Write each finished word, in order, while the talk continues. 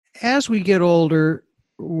as we get older,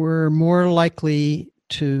 we're more likely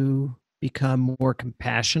to become more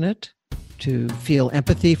compassionate, to feel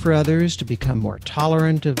empathy for others, to become more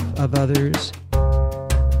tolerant of others.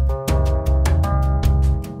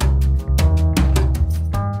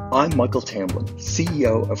 I'm Michael Tamblyn,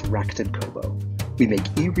 CEO of Rakuten Kobo. We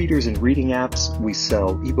make e-readers and reading apps, we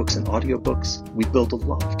sell ebooks and audiobooks, we build a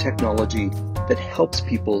lot of technology that helps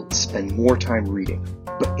people spend more time reading.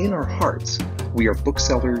 But in our hearts, we are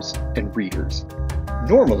booksellers and readers.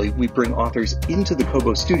 Normally, we bring authors into the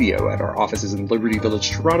Kobo studio at our offices in Liberty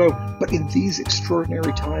Village, Toronto, but in these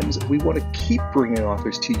extraordinary times, we want to keep bringing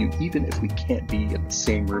authors to you even if we can't be in the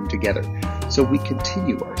same room together. So we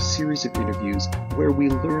continue our series of interviews where we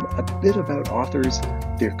learn a bit about authors,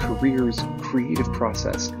 their careers, creative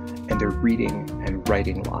process, and their reading and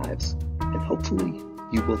writing lives. And hopefully,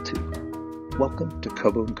 you will too. Welcome to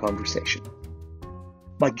Kobo in Conversation.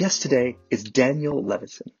 My guest today is Daniel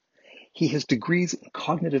Levitin. He has degrees in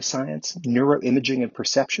cognitive science, neuroimaging, and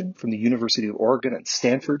perception from the University of Oregon and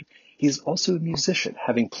Stanford. He is also a musician,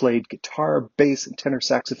 having played guitar, bass, and tenor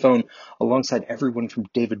saxophone alongside everyone from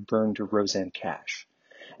David Byrne to Rosanne Cash.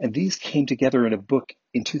 And these came together in a book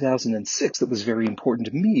in 2006 that was very important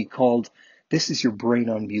to me called This Is Your Brain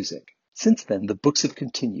on Music. Since then, the books have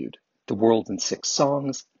continued: The World in 6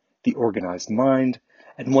 Songs, The Organized Mind,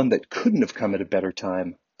 and one that couldn't have come at a better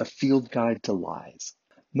time, A Field Guide to Lies.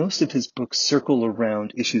 Most of his books circle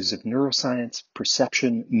around issues of neuroscience,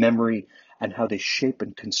 perception, memory, and how they shape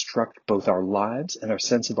and construct both our lives and our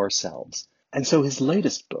sense of ourselves. And so his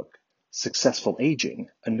latest book, Successful Aging,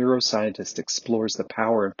 a neuroscientist explores the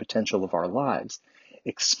power and potential of our lives,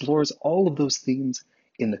 explores all of those themes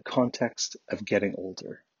in the context of getting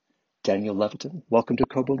older. Daniel Levitin, welcome to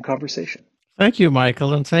Kobo in Conversation. Thank you,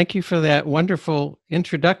 Michael, and thank you for that wonderful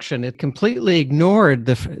introduction. It completely ignored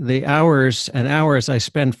the hours and hours I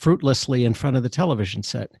spend fruitlessly in front of the television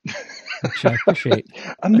set, which I appreciate.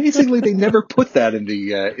 Amazingly, they never put that in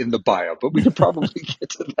the bio, but we can probably get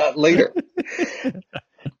to that later.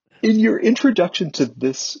 In your introduction to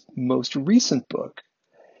this most recent book,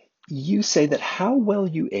 you say that how well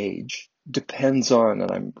you age depends on,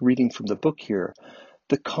 and I'm reading from the book here,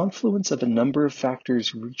 the confluence of a number of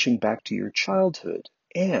factors reaching back to your childhood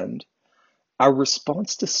and our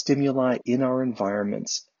response to stimuli in our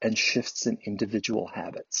environments and shifts in individual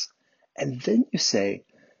habits. And then you say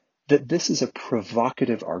that this is a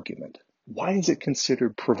provocative argument. Why is it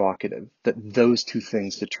considered provocative that those two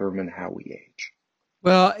things determine how we age?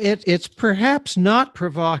 Well, it's perhaps not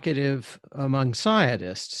provocative among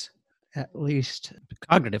scientists, at least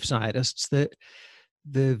cognitive scientists, that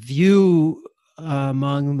the view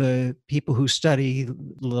among the people who study the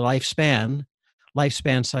lifespan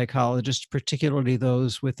psychologists, particularly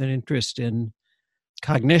those with an interest in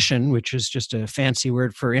cognition, which is just a fancy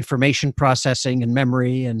word for information processing and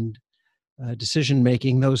memory and decision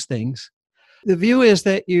making, those things. The view is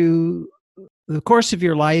that the course of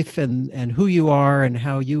your life and who you are and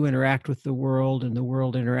how you interact with the world and the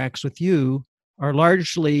world interacts with you are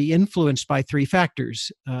largely influenced by 3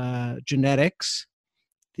 factors: genetics,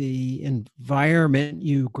 the environment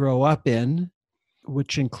you grow up in,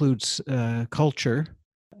 which includes culture,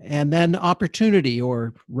 and then opportunity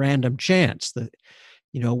or random chance.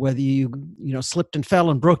 Whether you slipped and fell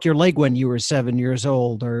and broke your leg when you were 7 years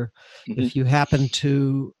old, or if you happen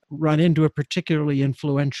to run into a particularly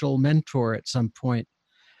influential mentor at some point.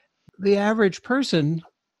 The average person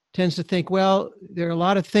tends to think, well, there are a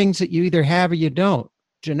lot of things that you either have or you don't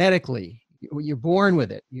genetically. You're born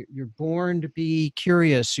with it. You're born to be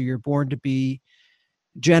curious, or you're born to be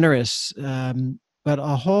generous. But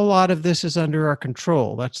a whole lot of this is under our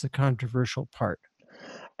control. That's the controversial part.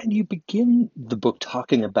 And you begin the book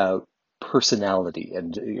talking about personality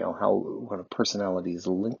and how what a personality is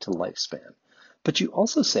linked to lifespan. But you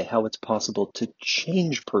also say how it's possible to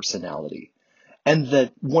change personality. And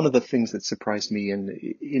that one of the things that surprised me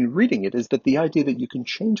in reading it is that the idea that you can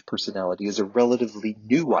change personality is a relatively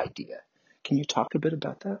new idea. Can you talk a bit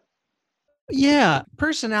about that? Yeah,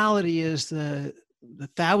 personality is the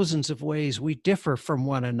thousands of ways we differ from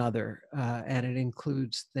one another. And it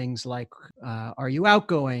includes things like, are you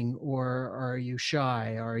outgoing or are you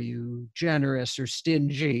shy? Are you generous or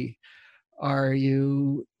stingy? Are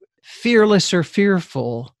you fearless or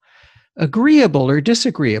fearful? Agreeable or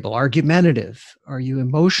disagreeable? Argumentative? Are you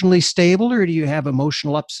emotionally stable, or do you have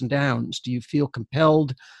emotional ups and downs? Do you feel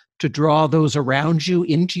compelled to draw those around you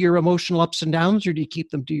into your emotional ups and downs, or do you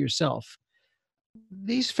keep them to yourself?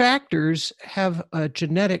 These factors have a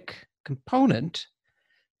genetic component,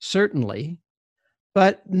 certainly,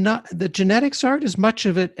 but not the genetics aren't as much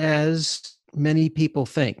of it as many people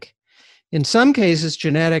think. In some cases,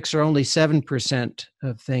 genetics are only 7%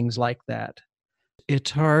 of things like that.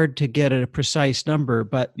 It's hard to get at a precise number,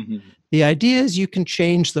 but Mhm. the idea is you can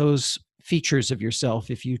change those features of yourself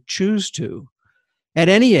if you choose to. At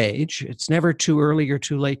any age, it's never too early or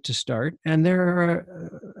too late to start. And there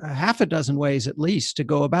are a half a dozen ways at least to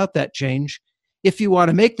go about that change if you want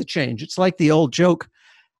to make the change. It's like the old joke,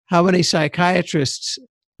 how many psychiatrists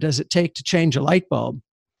does it take to change a light bulb?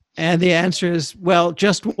 And the answer is, well,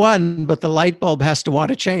 just one, but the light bulb has to want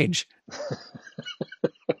to change.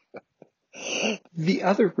 The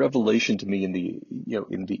other revelation to me in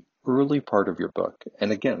the early part of your book,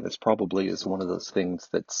 and again, this probably is one of those things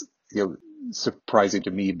that's, surprising to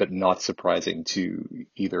me, but not surprising to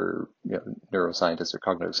either, neuroscientists or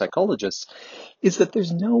cognitive psychologists, is that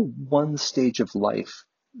there's no one stage of life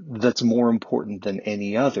that's more important than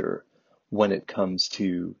any other when it comes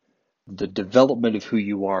to the development of who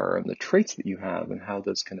you are and the traits that you have and how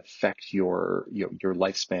those can affect your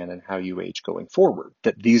lifespan and how you age going forward.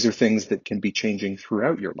 That these are things that can be changing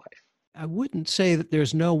throughout your life. I wouldn't say that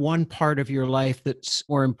there's no one part of your life that's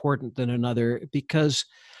more important than another because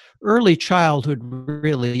early childhood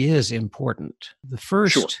really is important. The Sure.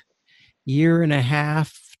 first year and a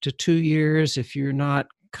half to 2 years, if you're not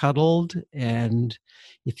cuddled and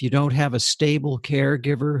if you don't have a stable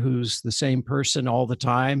caregiver who's the same person all the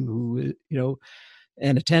time, who,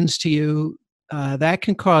 and attends to you, that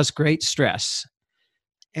can cause great stress.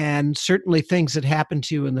 And certainly things that happen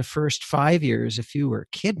to you in the first 5 years, if you were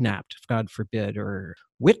kidnapped, God forbid, or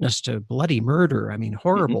witnessed a bloody murder, I mean, Hmm.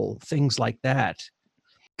 horrible things like that,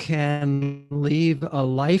 can leave a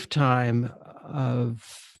lifetime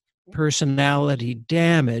of personality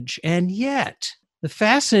damage. And yet, the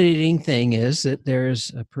fascinating thing is that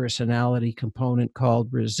there's a personality component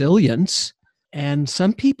called resilience. And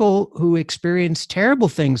some people who experience terrible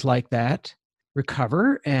things like that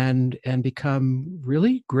recover and become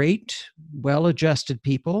really great, well-adjusted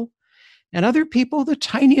people. And other people, the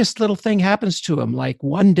tiniest little thing happens to them. Like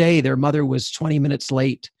one day, their mother was 20 minutes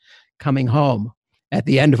late coming home at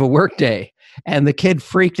the end of a workday, and the kid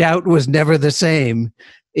freaked out, was never the same,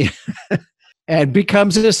 and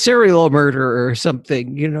becomes a serial murderer or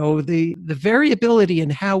something. The variability in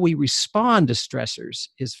how we respond to stressors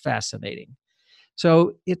is fascinating.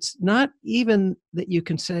 So it's not even that you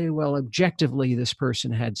can say, well, objectively, this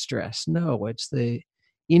person had stress. No, it's the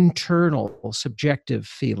internal subjective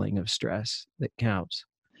feeling of stress that counts.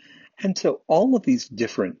 And so all of these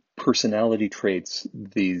different personality traits,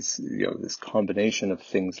 this combination of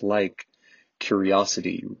things like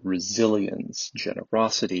curiosity, resilience,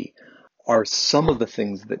 generosity, are some of the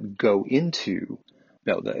things that go into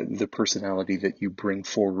the personality that you bring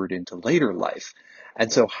forward into later life.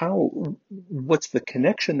 And so what's the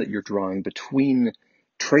connection that you're drawing between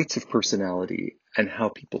traits of personality and how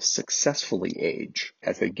people successfully age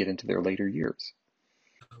as they get into their later years?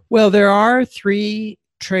 Well, there are three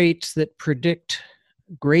traits that predict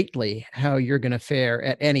greatly how you're going to fare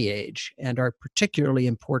at any age and are particularly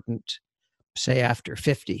important, say, after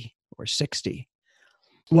 50 or 60.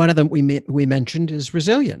 One of them we mentioned is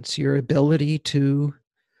resilience, your ability to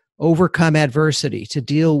overcome adversity, to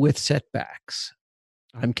deal with setbacks.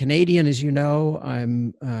 I'm Canadian, as you know.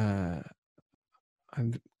 I'm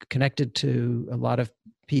connected to a lot of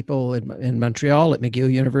people in Montreal at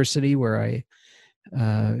McGill University, where I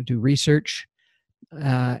do research.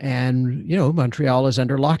 And Montreal is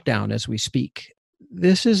under lockdown as we speak.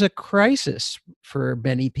 This is a crisis for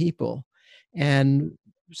many people, and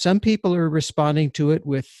some people are responding to it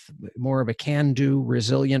with more of a can-do,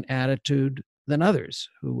 resilient attitude than others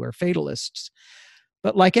who are fatalists.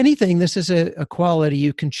 But like anything, this is a quality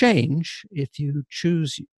you can change if you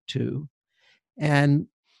choose to. And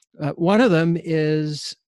one of them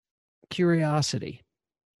is curiosity,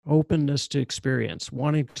 openness to experience,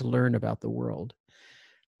 wanting to learn about the world.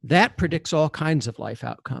 That predicts all kinds of life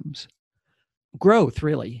outcomes. Growth,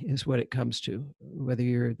 really, is what it comes to, whether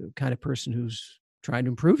you're the kind of person who's trying to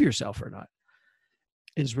improve yourself or not,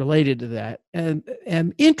 is related to that. And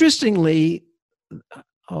interestingly,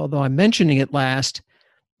 although I'm mentioning it last,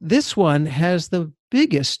 this one has the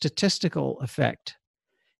biggest statistical effect.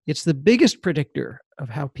 It's the biggest predictor of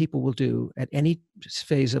how people will do at any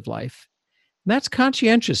phase of life. And that's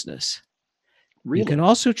conscientiousness. You can Really?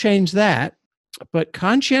 also change that, but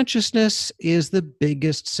conscientiousness is the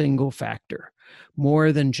biggest single factor,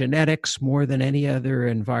 more than genetics, more than any other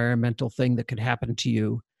environmental thing that could happen to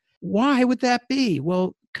you. Why would that be?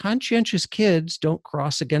 Well, conscientious kids don't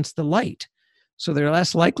cross against the light, so they're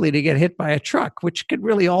less likely to get hit by a truck, which could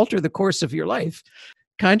really alter the course of your life.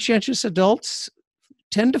 Conscientious adults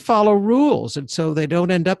tend to follow rules, and so they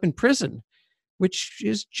don't end up in prison. which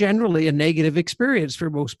is generally a negative experience for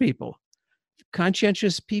most people.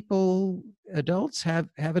 Conscientious people, adults, have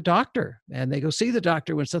a doctor, and they go see the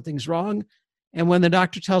doctor when something's wrong. And when the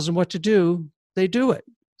doctor tells them what to do, they do it.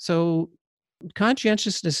 So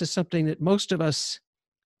conscientiousness is something that most of us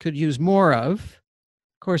could use more of.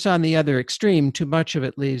 Of course, on the other extreme, too much of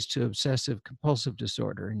it leads to obsessive compulsive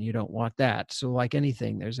disorder, and you don't want that. So like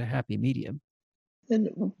anything, there's a happy medium. And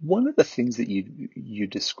one of the things that you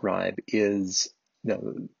describe is,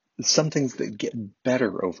 some things that get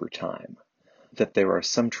better over time. That there are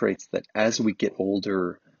some traits that as we get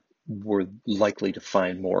older, we're likely to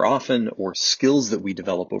find more often, or skills that we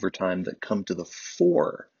develop over time that come to the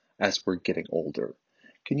fore as we're getting older.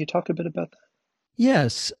 Can you talk a bit about that?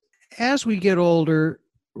 Yes. As we get older,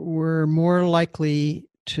 we're more likely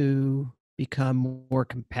to become more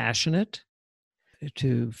compassionate,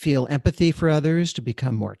 to feel empathy for others, to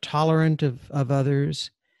become more tolerant of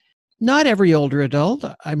others. Not every older adult.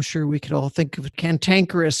 I'm sure we could all think of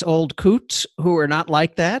cantankerous old coots who are not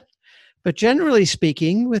like that. But generally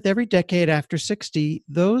speaking, with every decade after 60,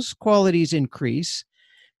 those qualities increase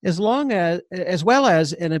as well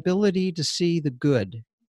as an ability to see the good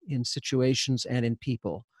in situations and in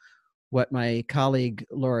people. What my colleague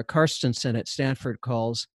Laura Carstensen at Stanford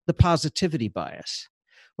calls the positivity bias.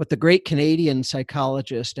 What the great Canadian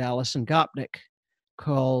psychologist Alison Gopnik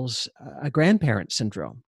calls a grandparent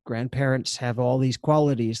syndrome. Grandparents have all these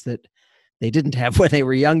qualities that they didn't have when they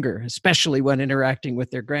were younger, especially when interacting with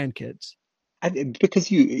their grandkids. Because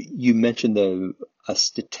you mentioned a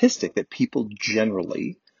statistic that people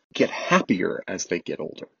generally get happier as they get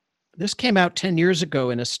older. This came out 10 years ago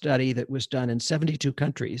in a study that was done in 72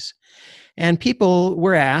 countries. And people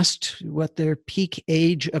were asked what their peak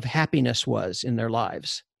age of happiness was in their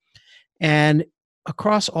lives. And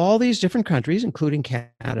across all these different countries, including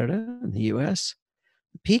Canada and the US,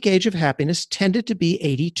 the peak age of happiness tended to be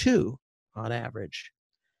 82 on average.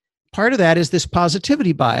 Part of that is this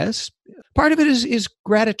positivity bias. Part of it is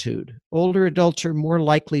gratitude. Older adults are more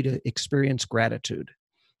likely to experience gratitude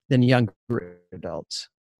than younger adults,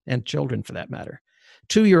 and children for that matter.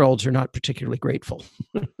 2-year-olds are not particularly grateful.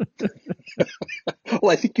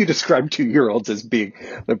 Well, I think you described 2-year-olds as being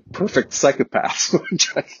the perfect psychopaths,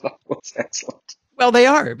 which I thought was excellent. Well, they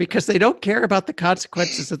are, because they don't care about the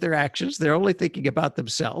consequences of their actions. They're only thinking about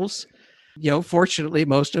themselves. Fortunately,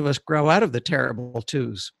 most of us grow out of the terrible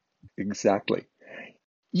twos. Exactly.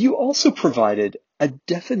 You also provided a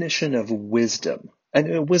definition of wisdom.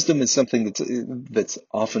 And wisdom is something that's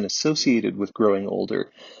often associated with growing older.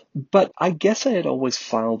 But I guess I had always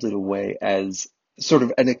filed it away as sort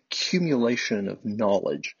of an accumulation of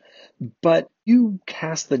knowledge. But you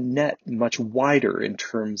cast the net much wider in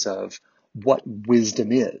terms of what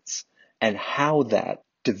wisdom is and how that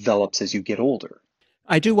develops as you get older.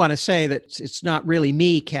 I do want to say that it's not really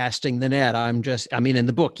me casting the net. In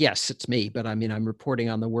the book, yes, it's me, but I'm reporting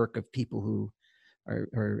on the work of people who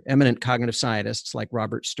are eminent cognitive scientists like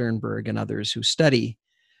Robert Sternberg and others who study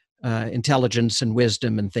intelligence and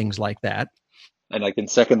wisdom and things like that. And I can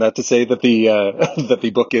second that to say that the that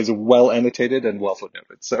the book is well annotated and well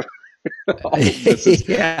footnoted. So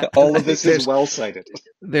all of this is well cited.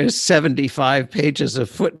 There's 75 pages of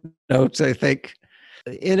footnotes, I think.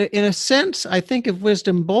 In a sense, I think of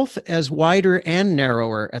wisdom both as wider and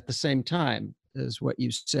narrower at the same time, is what you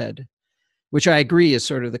said, which I agree is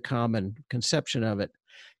sort of the common conception of it.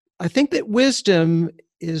 I think that wisdom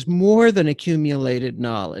is more than accumulated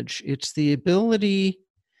knowledge. It's the ability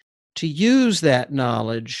to use that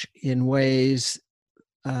knowledge in ways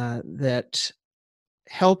that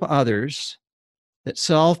help others, that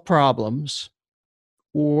solve problems,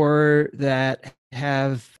 or that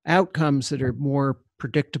have outcomes that are more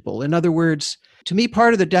predictable. In other words, to me,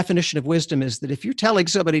 part of the definition of wisdom is that if you're telling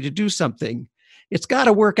somebody to do something, it's got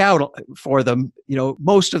to work out for them,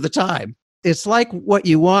 most of the time. It's like what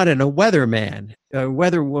you want in a weatherman, a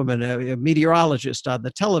weatherwoman, a meteorologist on the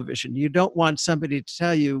television. You don't want somebody to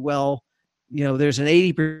tell you, well, there's an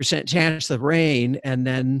 80% chance of rain, and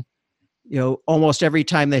then almost every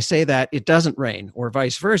time they say that, it doesn't rain, or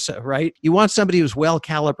vice versa, right? You want somebody who's well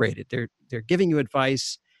calibrated. They're giving you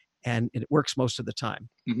advice, and it works most of the time.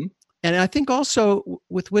 Mm-hmm. And I think also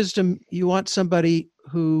with wisdom, you want somebody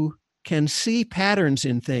who can see patterns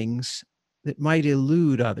in things that might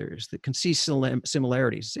elude others, that can see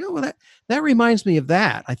similarities. That reminds me of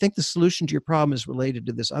that. I think the solution to your problem is related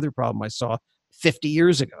to this other problem I saw 50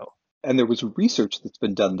 years ago. And there was research that's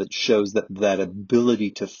been done that shows that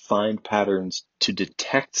ability to find patterns, to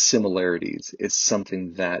detect similarities, is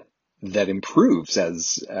something that improves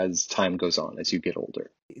as time goes on, as you get older.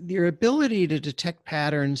 Your ability to detect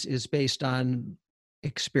patterns is based on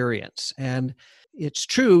experience. And it's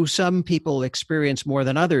true, some people experience more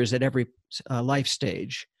than others at every life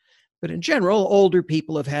stage. But in general, older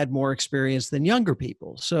people have had more experience than younger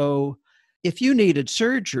people. So if you needed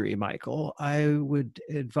surgery, Michael, I would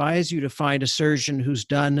advise you to find a surgeon who's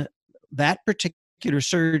done that particular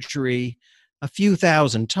surgery a few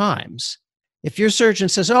thousand times. If your surgeon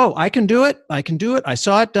says, "Oh, I can do it. I can do it. I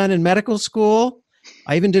saw it done in medical school.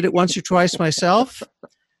 I even did it once or twice myself."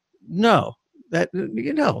 No, let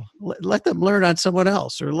them learn on someone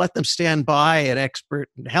else or let them stand by an expert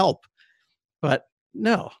and help. But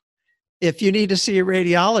no, if you need to see a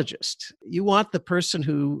radiologist, you want the person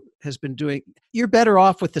who has been doing, you're better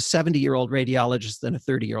off with the 70-year-old radiologist than a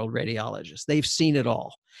 30-year-old radiologist. They've seen it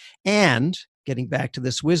all. And getting back to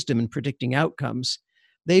this wisdom in predicting outcomes,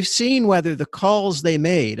 they've seen whether the calls they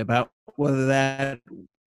made about whether that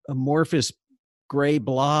amorphous gray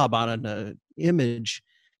blob on an image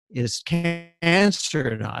is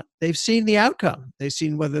cancer or not. They've seen the outcome. They've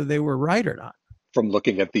seen whether they were right or not. From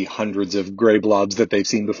looking at the hundreds of gray blobs that they've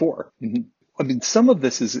seen before. Mm-hmm. I mean, some of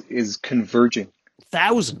this is converging.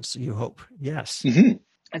 Thousands, you hope. Yes. Mm-hmm.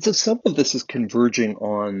 And so some of this is converging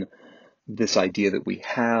on this idea that we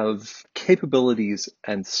have capabilities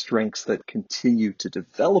and strengths that continue to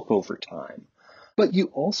develop over time. But you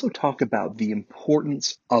also talk about the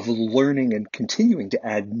importance of learning and continuing to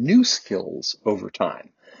add new skills over time.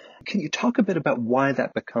 Can you talk a bit about why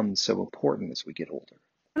that becomes so important as we get older?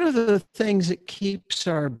 One of the things that keeps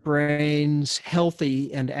our brains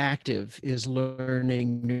healthy and active is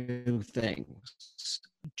learning new things.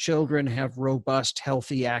 Children have robust,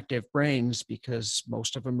 healthy, active brains because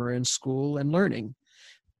most of them are in school and learning,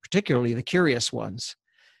 particularly the curious ones.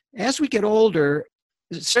 As we get older,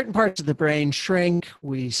 certain parts of the brain shrink.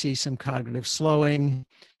 We see some cognitive slowing,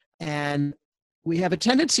 and we have a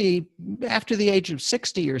tendency after the age of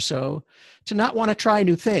 60 or so to not want to try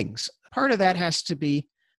new things. Part of that has to be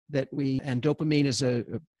that and dopamine is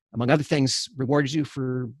among other things, rewards you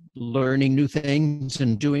for learning new things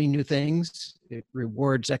and doing new things. It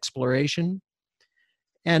rewards exploration.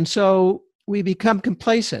 And so we become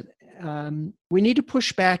complacent. We need to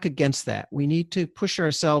push back against that. We need to push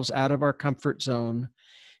ourselves out of our comfort zone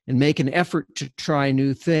and make an effort to try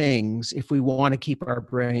new things if we want to keep our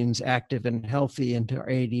brains active and healthy into our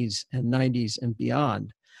 80s and 90s and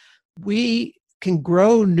beyond. We can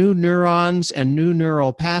grow new neurons and new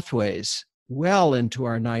neural pathways well into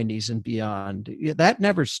our 90s and beyond. That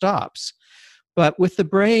never stops. But with the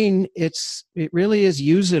brain, it really is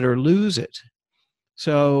use it or lose it.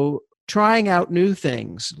 So trying out new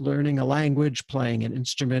things, learning a language, playing an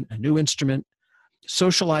instrument, a new instrument,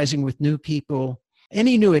 socializing with new people,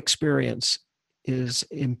 any new experience is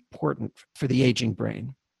important for the aging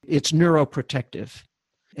brain. It's neuroprotective.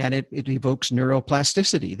 And it evokes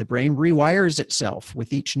neuroplasticity. The brain rewires itself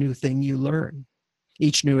with each new thing you learn,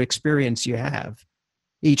 each new experience you have,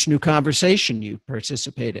 each new conversation you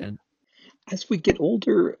participate in. As we get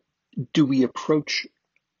older, do we approach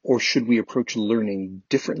or should we approach learning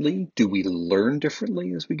differently? Do we learn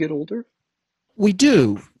differently as we get older? We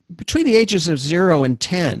do. Between the ages of 0 and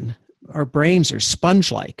 10, our brains are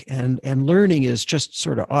sponge-like, and learning is just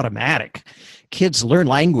sort of automatic. Kids learn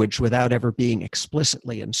language without ever being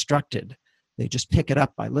explicitly instructed. They just pick it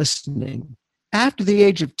up by listening. After the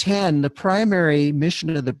age of 10, the primary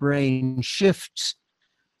mission of the brain shifts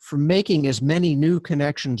from making as many new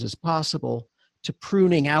connections as possible to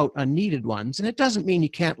pruning out unneeded ones. And it doesn't mean you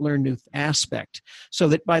can't learn new aspect. So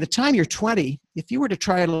that by the time you're 20, if you were to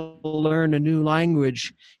try to learn a new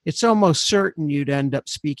language, it's almost certain you'd end up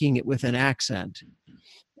speaking it with an accent.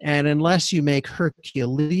 And unless you make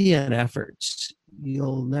Herculean efforts,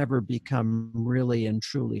 you'll never become really and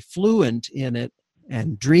truly fluent in it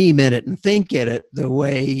and dream in it and think in it the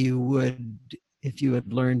way you would if you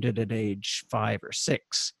had learned it at age 5 or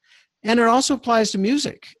 6. And it also applies to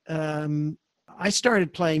music. I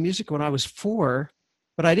started playing music when I was 4,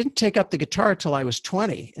 but I didn't take up the guitar till I was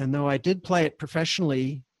 20. And though I did play it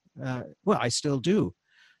professionally, I still do.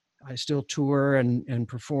 I still tour and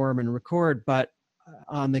perform and record. But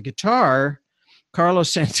on the guitar,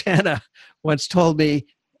 Carlos Santana once told me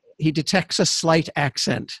he detects a slight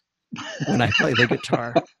accent when I play the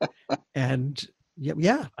guitar. And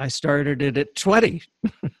yeah, I started it at 20.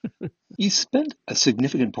 You spent a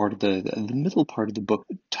significant part of the middle part of the book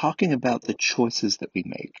talking about the choices that we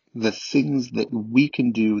make, the things that we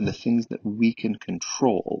can do and the things that we can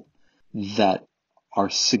control that are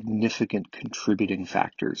significant contributing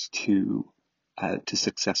factors to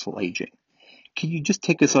successful aging. Can you just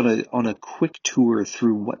take us on a quick tour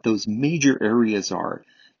through what those major areas are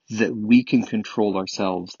that we can control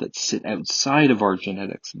ourselves that sit outside of our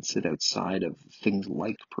genetics and sit outside of things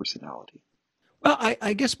like personality? Well,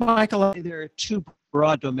 I guess, Michael, there are two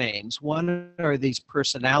broad domains. One are these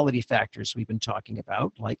personality factors we've been talking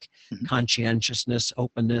about, like Mhm. conscientiousness,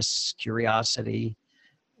 openness, curiosity.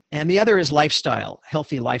 And the other is lifestyle,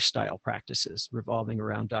 healthy lifestyle practices revolving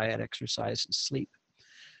around diet, exercise, and sleep.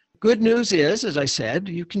 Good news is, as I said,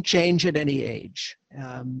 you can change at any age.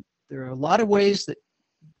 There are a lot of ways that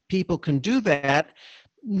people can do that.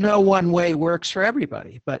 No one way works for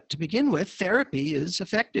everybody, but to begin with, therapy is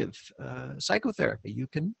effective. Psychotherapy, you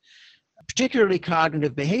can, particularly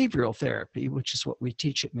cognitive behavioral therapy, which is what we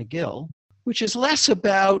teach at McGill, which is less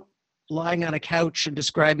about lying on a couch and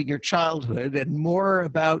describing your childhood and more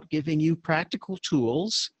about giving you practical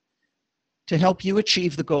tools to help you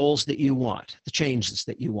achieve the goals that you want, the changes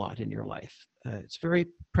that you want in your life. It's very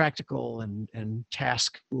practical and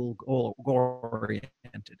task goal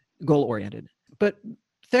oriented. But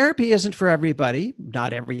therapy isn't for everybody.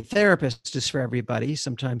 Not every therapist is for everybody.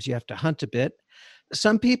 Sometimes you have to hunt a bit.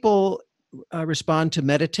 Some people respond to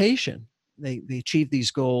meditation. They achieve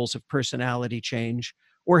these goals of personality change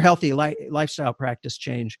or healthy lifestyle practice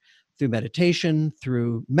change through meditation,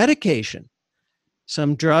 through medication.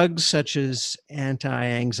 Some drugs, such as anti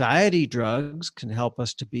anxiety drugs, can help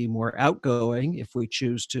us to be more outgoing if we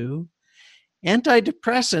choose to.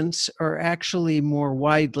 Antidepressants are actually more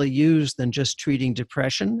widely used than just treating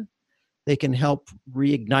depression. They can help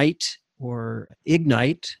reignite or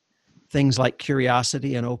ignite things like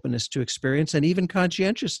curiosity and openness to experience and even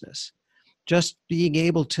conscientiousness. Just being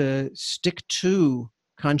able to stick to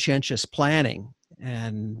conscientious planning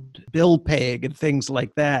and bill paying and things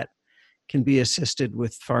like that can be assisted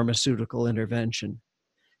with pharmaceutical intervention.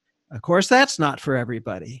 Of course, that's not for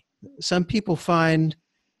everybody. Some people find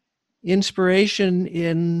inspiration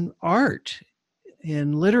in art,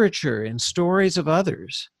 in literature, in stories of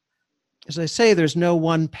others. As I say, there's no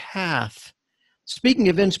one path. Speaking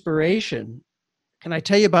of inspiration, can I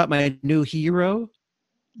tell you about my new hero?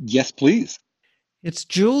 Yes, please. It's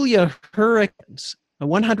Julia Hurricans, a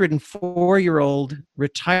 104-year-old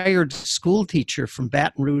retired school teacher from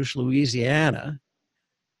Baton Rouge, Louisiana,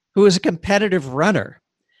 who is a competitive runner.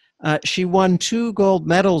 She won 2 gold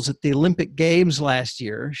medals at the Olympic Games last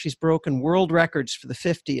year. She's broken world records for the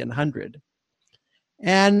 50 and 100.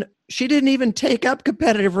 And she didn't even take up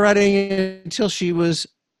competitive running until she was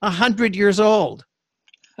 100 years old.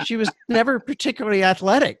 She was never particularly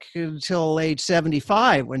athletic until age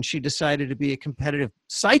 75 when she decided to be a competitive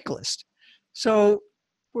cyclist. So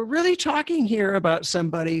we're really talking here about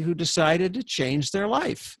somebody who decided to change their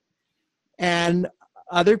life. And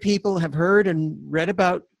other people have heard and read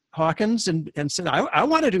about Hawkins and said, I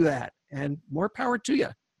want to do that. And more power to you.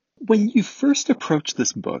 When you first approached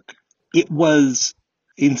this book, it was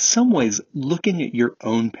in some ways looking at your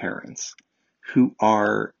own parents who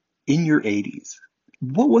are in your 80s.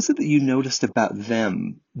 What was it that you noticed about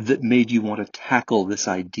them that made you want to tackle this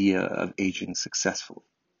idea of aging successfully?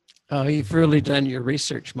 Oh, you've really done your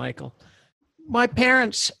research, Michael. My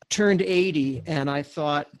parents turned 80, and I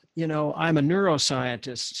thought, I'm a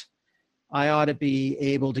neuroscientist. I ought to be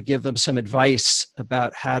able to give them some advice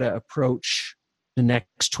about how to approach the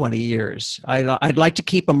next 20 years. I'd like to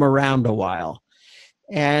keep them around a while.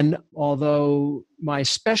 And although my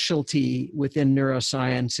specialty within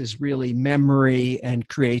neuroscience is really memory and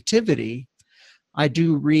creativity, I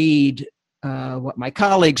do read what my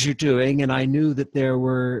colleagues are doing, and I knew that there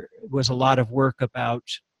was a lot of work about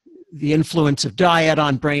the influence of diet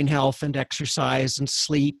on brain health and exercise and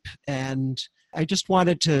sleep. And I just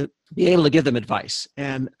wanted to be able to give them advice.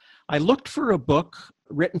 And I looked for a book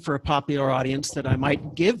written for a popular audience that I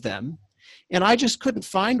might give them, and I just couldn't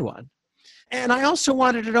find one. And I also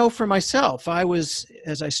wanted to know for myself.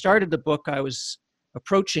 As I started the book, I was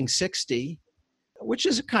approaching 60, which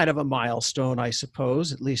is a kind of a milestone, I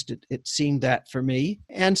suppose. At least it seemed that for me.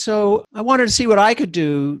 And so I wanted to see what I could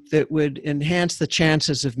do that would enhance the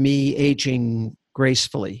chances of me aging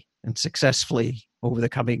gracefully and successfully over the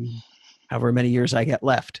coming however many years I get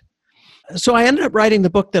left. So I ended up writing the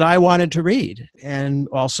book that I wanted to read and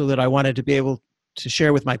also that I wanted to be able to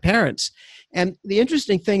share with my parents. And the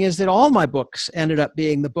interesting thing is that all my books ended up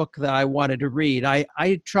being the book that I wanted to read.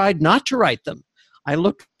 I tried not to write them. I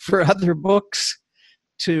looked for other books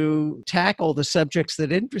to tackle the subjects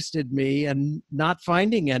that interested me, and not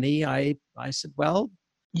finding any, I said, well.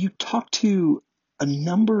 You talked to a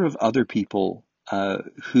number of other people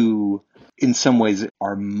who, in some ways,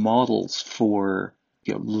 are models for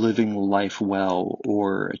living life well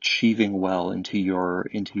or achieving well into your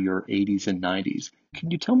 80s and 90s.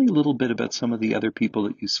 Can you tell me a little bit about some of the other people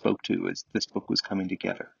that you spoke to as this book was coming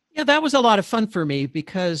together? Yeah, that was a lot of fun for me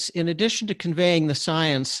because in addition to conveying the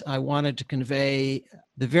science, I wanted to convey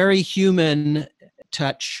the very human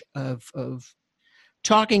touch of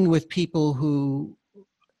talking with people who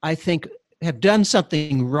I think have done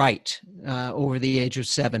something right over the age of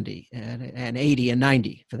 70 and 80 and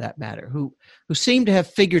 90 for that matter, who seem to have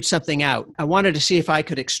figured something out. I wanted to see if I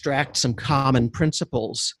could extract some common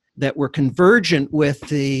principles that were convergent with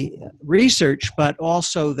the research, but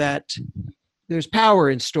also that there's power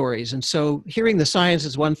in stories. And so hearing the science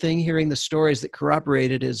is one thing, hearing the stories that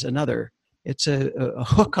corroborate it is another. It's a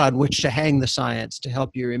hook on which to hang the science to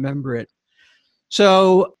help you remember it.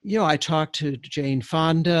 So, I talked to Jane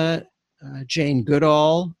Fonda, Jane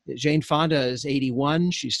Goodall. Jane Fonda is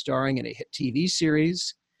 81. She's starring in a hit TV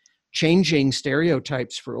series, changing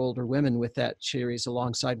stereotypes for older women with that series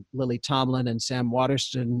alongside Lily Tomlin and Sam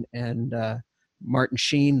Waterston and Martin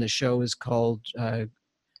Sheen. The show is called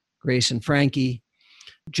Grace and Frankie.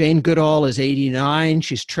 Jane Goodall is 89.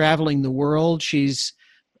 She's traveling the world. She's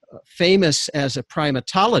famous as a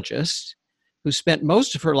primatologist who spent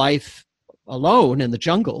most of her life alone in the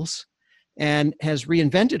jungles and has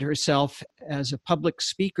reinvented herself as a public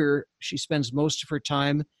speaker. She spends most of her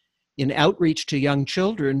time in outreach to young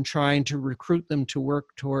children, trying to recruit them to work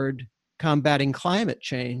toward combating climate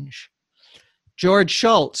change. George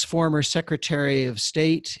Shultz, former Secretary of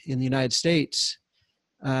State in the United States,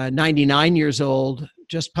 99 years old,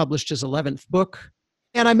 just published his 11th book.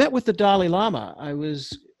 And I met with the Dalai Lama. I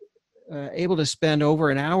was able to spend over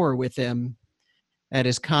an hour with him at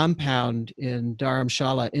his compound in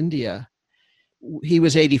Dharamshala, India. He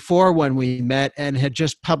was 84 when we met and had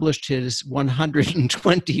just published his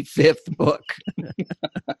 125th book.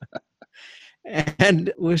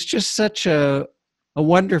 And was just such a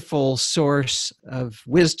wonderful source of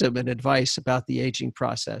wisdom and advice about the aging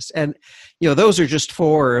process. And, those are just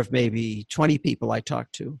 4 of maybe 20 people I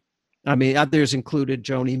talked to. I mean, others included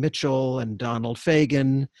Joni Mitchell and Donald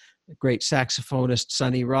Fagen, the great saxophonist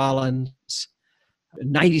Sonny Rollins, a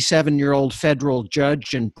 97-year-old federal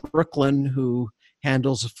judge in Brooklyn who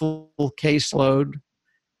handles a full caseload,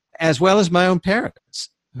 as well as my own parents,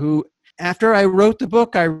 who, after I wrote the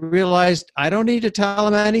book, I realized I don't need to tell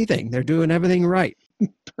them anything. They're doing everything right.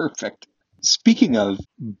 Perfect. Speaking of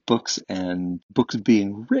books and books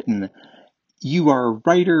being written, you are a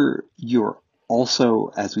writer, you're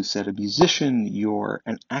also, as we said, a musician, you're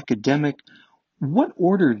an academic. What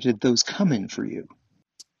order did those come in for you?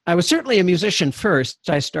 I was certainly a musician first.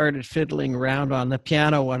 I started fiddling around on the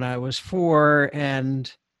piano when I was 4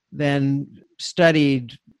 and then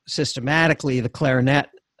studied systematically the clarinet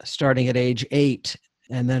starting at age 8,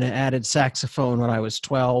 and then added saxophone when I was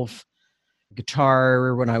 12,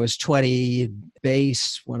 guitar when I was 20,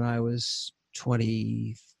 bass when I was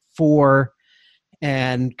 24,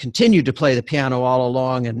 and continued to play the piano all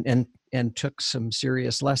along and took some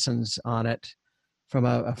serious lessons on it from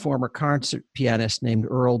a former concert pianist named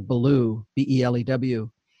Earl Belew, Belew.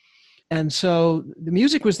 And so the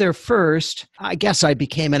music was there first. I guess I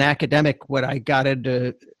became an academic when I got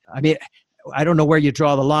into, I don't know where you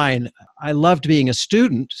draw the line. I loved being a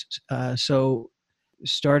student. So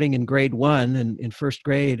starting in grade 1 and in first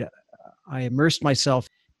grade, I immersed myself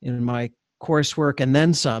in my coursework and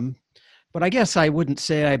then some. But I guess I wouldn't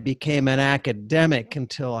say I became an academic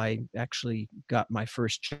until I actually got my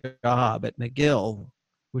first job at McGill,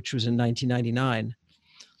 which was in 1999.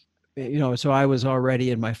 So I was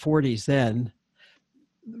already in my 40s then.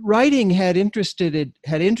 Writing had interested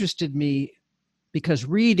me because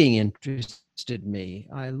reading interested me.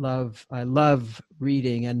 I love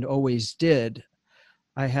reading and always did.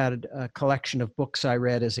 I had a collection of books I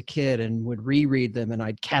read as a kid and would reread them, and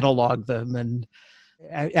I'd catalog them. And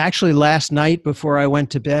actually, last night before I went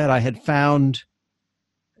to bed, I had found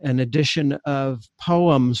an edition of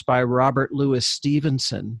poems by Robert Louis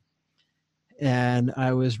Stevenson, and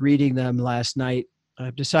I was reading them last night.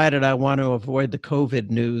 I've decided I want to avoid the COVID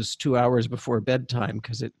news 2 hours before bedtime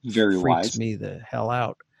because it freaks me the hell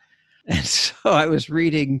out. And so I was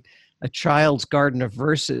reading A Child's Garden of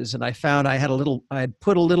Verses, and I found I had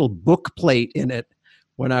put a little book plate in it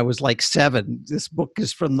when I was like 7. This book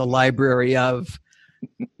is from the library of,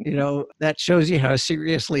 that shows you how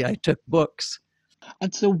seriously I took books.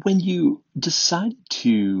 And so when you decided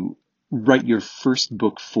to write your first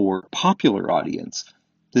book for popular audience,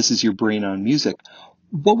 this is Your Brain on Music,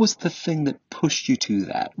 what was the thing that pushed you to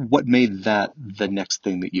that? What made that the next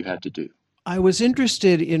thing that you had to do? I was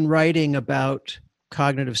interested in writing about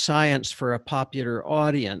cognitive science for a popular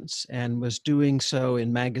audience and was doing so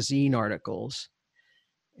in magazine articles.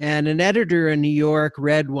 And an editor in New York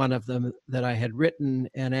read one of them that I had written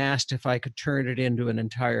and asked if I could turn it into an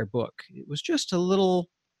entire book. It was just a little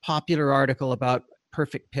popular article about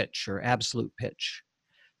perfect pitch or absolute pitch.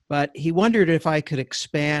 But he wondered if I could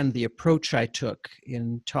expand the approach I took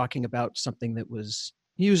in talking about something that was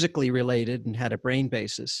musically related and had a brain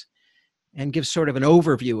basis, and give sort of an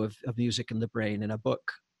overview of music in the brain in a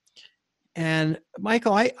book. And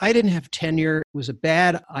Michael, I didn't have tenure. It was a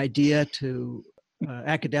bad idea to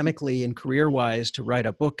academically and career-wise to write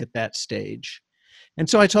a book at that stage. And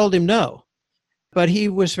so I told him no. But he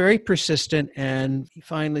was very persistent, and he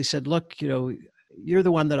finally said, look, you're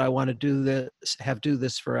the one that I want to do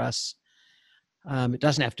this for us. It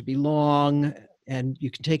doesn't have to be long, and you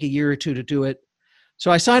can take a year or two to do it. So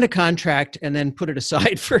I signed a contract and then put it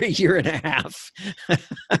aside for a year and a half.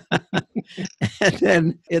 And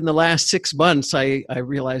then in the last 6 months, I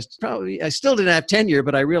realized I still didn't have tenure,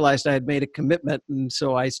 but I realized I had made a commitment. And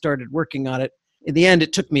so I started working on it. In the end,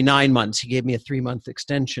 it took me 9 months. He gave me a 3-month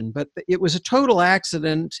extension, but it was a total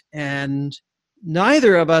accident. And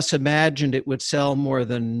neither of us imagined it would sell more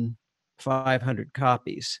than 500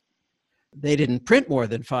 copies. They didn't print more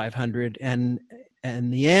than 500. And in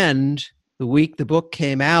the end, the week the book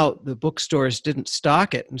came out, the bookstores didn't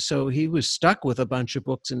stock it. And so he was stuck with a bunch of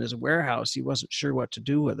books in his warehouse. He wasn't sure what to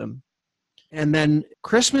do with them. And then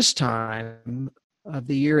Christmas time of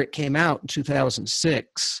the year it came out in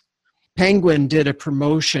 2006, Penguin did a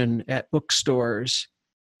promotion at bookstores.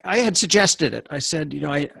 I had suggested it. I said,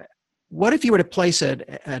 what if you were to place an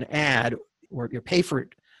ad or you pay for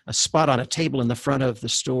a spot on a table in the front of the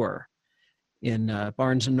store? In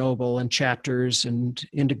Barnes & Noble and Chapters and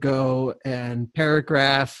Indigo and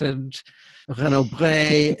Paragraph and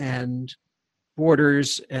Renaud-Bré and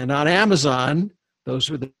Borders, and on Amazon,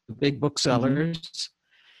 those were the big booksellers,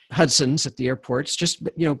 Hudson's at the airports. Just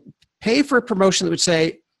pay for a promotion that would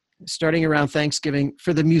say, starting around Thanksgiving,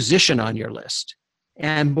 for the musician on your list.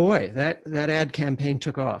 And boy, that ad campaign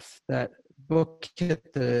took off. That book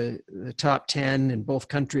hit the top 10 in both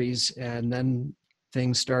countries, and then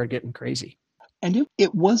things started getting crazy. And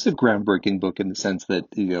it was a groundbreaking book in the sense that,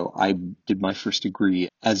 I did my first degree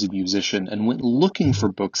as a musician and went looking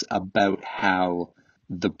for books about how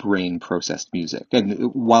the brain processed music.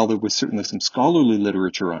 And while there was certainly some scholarly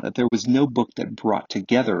literature on it, there was no book that brought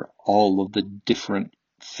together all of the different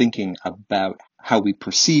thinking about how we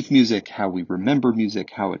perceive music, how we remember music,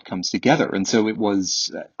 how it comes together. And so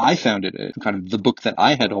I found it kind of the book that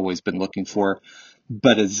I had always been looking for.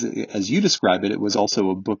 But as you describe it, it was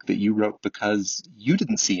also a book that you wrote because you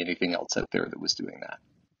didn't see anything else out there that was doing that.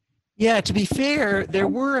 Yeah, to be fair, there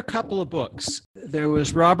were a couple of books. There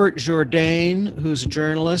was Robert Jourdain, who's a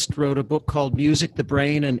journalist, wrote a book called Music, the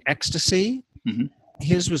Brain, and Ecstasy. Mm-hmm.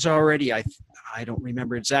 His was already, I don't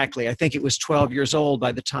remember exactly, I think it was 12 years old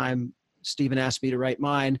by the time Stephen asked me to write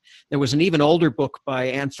mine. There was an even older book by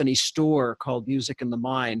Anthony Storr called Music and the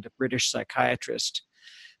Mind, a British psychiatrist.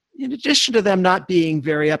 In addition to them not being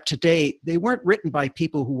very up to date, they weren't written by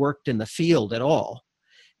people who worked in the field at all.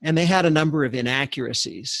 And they had a number of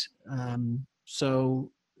inaccuracies.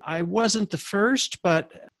 So I wasn't the first,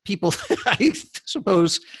 but people, I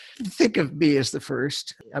suppose, think of me as the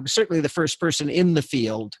first. I was certainly the first person in the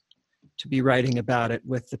field to be writing about it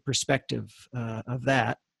with the perspective of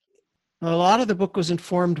that. A lot of the book was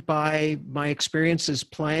informed by my experiences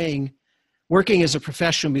working as a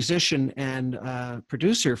professional musician and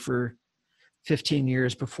producer for 15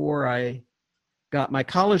 years before I got my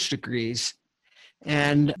college degrees.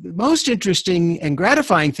 And the most interesting and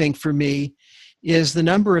gratifying thing for me is the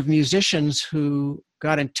number of musicians who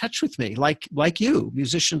got in touch with me, like you,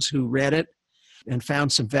 musicians who read it and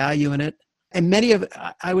found some value in it. And many of,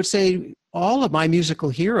 I would say, all of my musical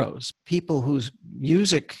heroes, people whose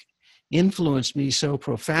music influenced me so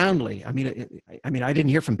profoundly. I mean, I didn't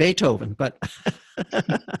hear from Beethoven, but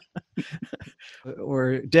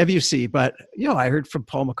or Debussy, but I heard from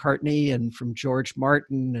Paul McCartney and from George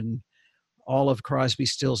Martin and all of Crosby,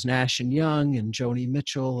 Stills, Nash and Young and Joni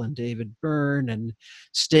Mitchell and David Byrne and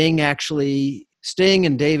Sting. Actually, Sting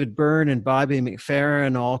and David Byrne and Bobby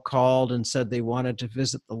McFerrin all called and said they wanted to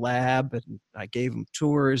visit the lab, and I gave them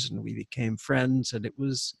tours and we became friends, and it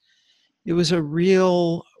was a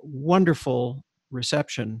real wonderful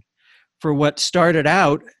reception for what started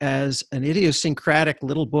out as an idiosyncratic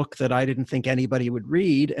little book that I didn't think anybody would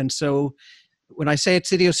read. And so when I say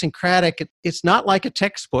it's idiosyncratic, it's not like a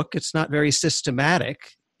textbook. It's not very systematic.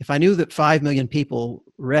 If I knew that 5 million people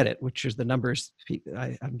read it, which is the numbers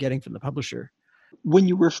I'm getting from the publisher. When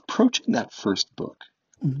you were approaching that first book,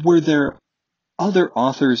 were there other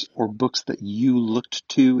authors or books that you looked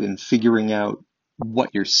to in figuring out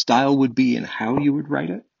what your style would be and how you would write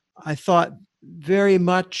it? I thought very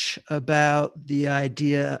much about the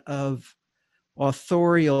idea of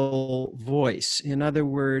authorial voice. In other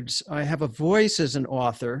words, I have a voice as an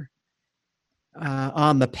author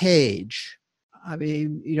on the page. I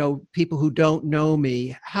mean, people who don't know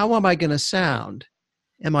me, how am I going to sound?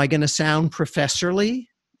 Am I going to sound professorly?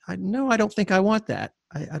 No, I don't think I want that.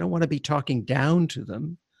 I don't want to be talking down to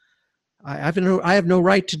them. I have no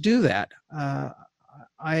right to do that.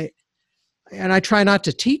 I try not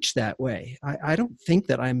to teach that way. I don't think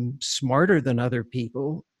that I'm smarter than other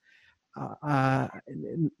people,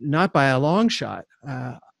 not by a long shot.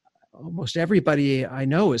 Almost everybody I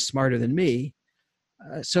know is smarter than me.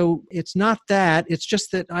 So it's not that. It's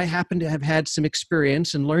just that I happen to have had some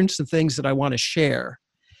experience and learned some things that I want to share.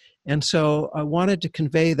 And so I wanted to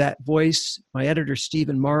convey that voice. My editor,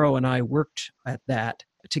 Stephen Morrow, and I worked at that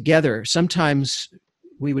together. Sometimes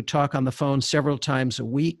we would talk on the phone several times a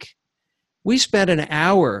week. We spent an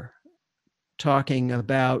hour talking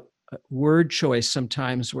about word choice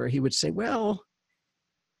sometimes, where he would say, well,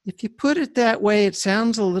 if you put it that way, it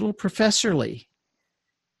sounds a little professorly.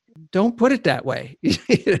 Don't put it that way,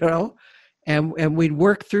 And we'd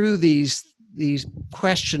work through these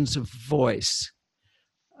questions of voice.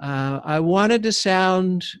 I wanted to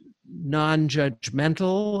sound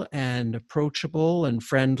non-judgmental and approachable and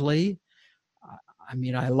friendly. I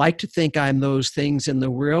mean, I like to think I'm those things in the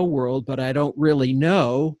real world, but I don't really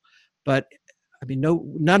know. But I mean,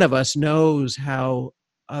 none of us knows how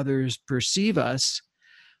others perceive us.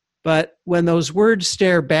 But when those words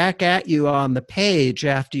stare back at you on the page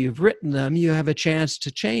after you've written them, you have a chance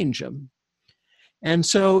to change them. And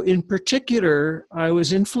so in particular, I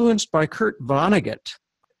was influenced by Kurt Vonnegut.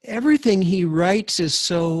 Everything he writes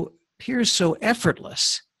appears so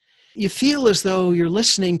effortless. You feel as though you're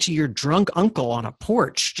listening to your drunk uncle on a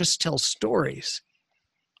porch just tell stories.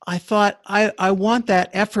 I thought, I want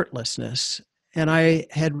that effortlessness. And I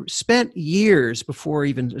had spent years before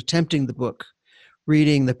even attempting the book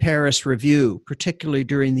reading the Paris Review, particularly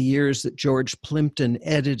during the years that George Plimpton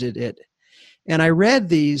edited it. And I read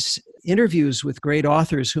these interviews with great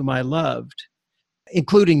authors whom I loved,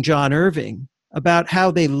 including John Irving, about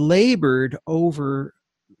how they labored over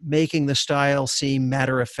making the style seem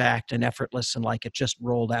matter-of-fact and effortless and like it just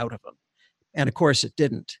rolled out of them. And of course it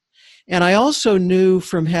didn't. And I also knew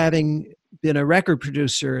from having been a record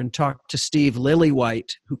producer and talked to Steve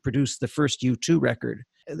Lillywhite, who produced the first U2 record.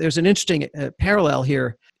 There's an interesting parallel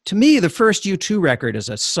here. To me, the first U2 record is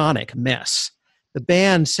a sonic mess. The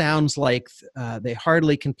band sounds like they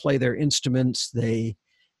hardly can play their instruments.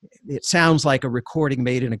 It sounds like a recording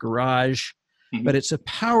made in a garage, but it's a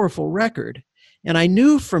powerful record. And I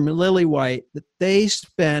knew from Lillywhite that they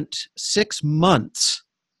spent 6 months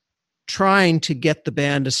trying to get the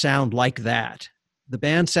band to sound like that. The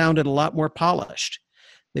band sounded a lot more polished.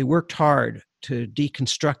 They worked hard to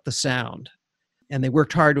deconstruct the sound. And they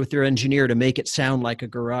worked hard with their engineer to make it sound like a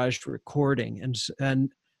garage recording.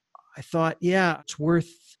 And I thought, yeah, it's worth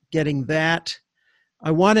getting that.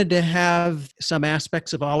 I wanted to have some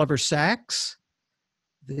aspects of Oliver Sacks,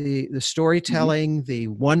 the storytelling, the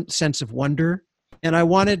one sense of wonder. And I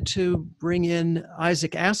wanted to bring in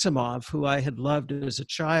Isaac Asimov, who I had loved as a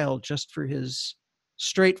child just for his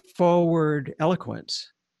straightforward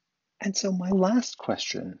eloquence. And so my last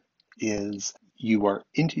question is, you are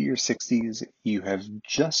into your 60s, you have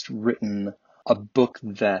just written a book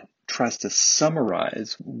that tries to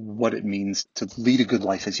summarize what it means to lead a good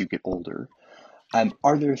life as you get older.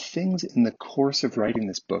 Are there things in the course of writing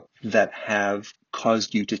this book that have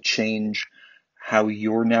caused you to change how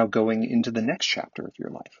you're now going into the next chapter of your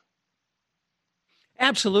life?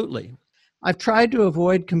 Absolutely. I've tried to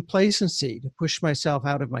avoid complacency, to push myself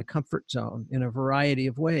out of my comfort zone in a variety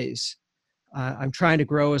of ways. I'm trying to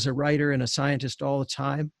grow as a writer and a scientist all the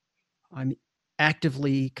time. I'm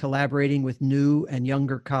actively collaborating with new and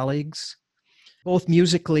younger colleagues, both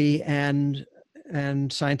musically and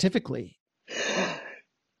scientifically.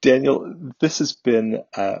 Daniel, this has been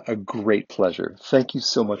a great pleasure. Thank you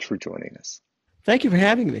so much for joining us. Thank you for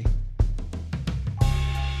having me.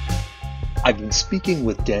 I've been speaking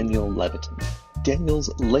with Daniel Levitin. Daniel's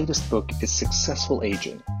latest book is Successful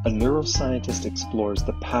Aging. A neuroscientist explores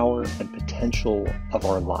the power and potential of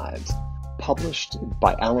our lives, published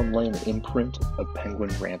by Allen Lane imprint of Penguin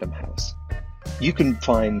Random House. You can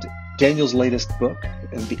find Daniel's latest book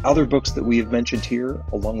and the other books that we have mentioned here,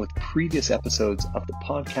 along with previous episodes of the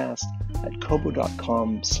podcast, at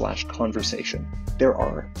kobo.com/conversation. There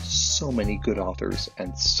are so many good authors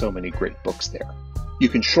and so many great books there. You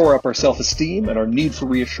can shore up our self-esteem and our need for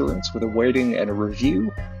reassurance with a rating and a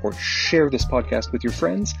review, or share this podcast with your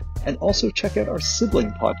friends, and also check out our sibling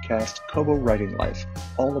podcast, Kobo Writing Life,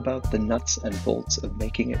 all about the nuts and bolts of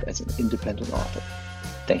making it as an independent author.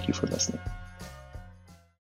 Thank you for listening.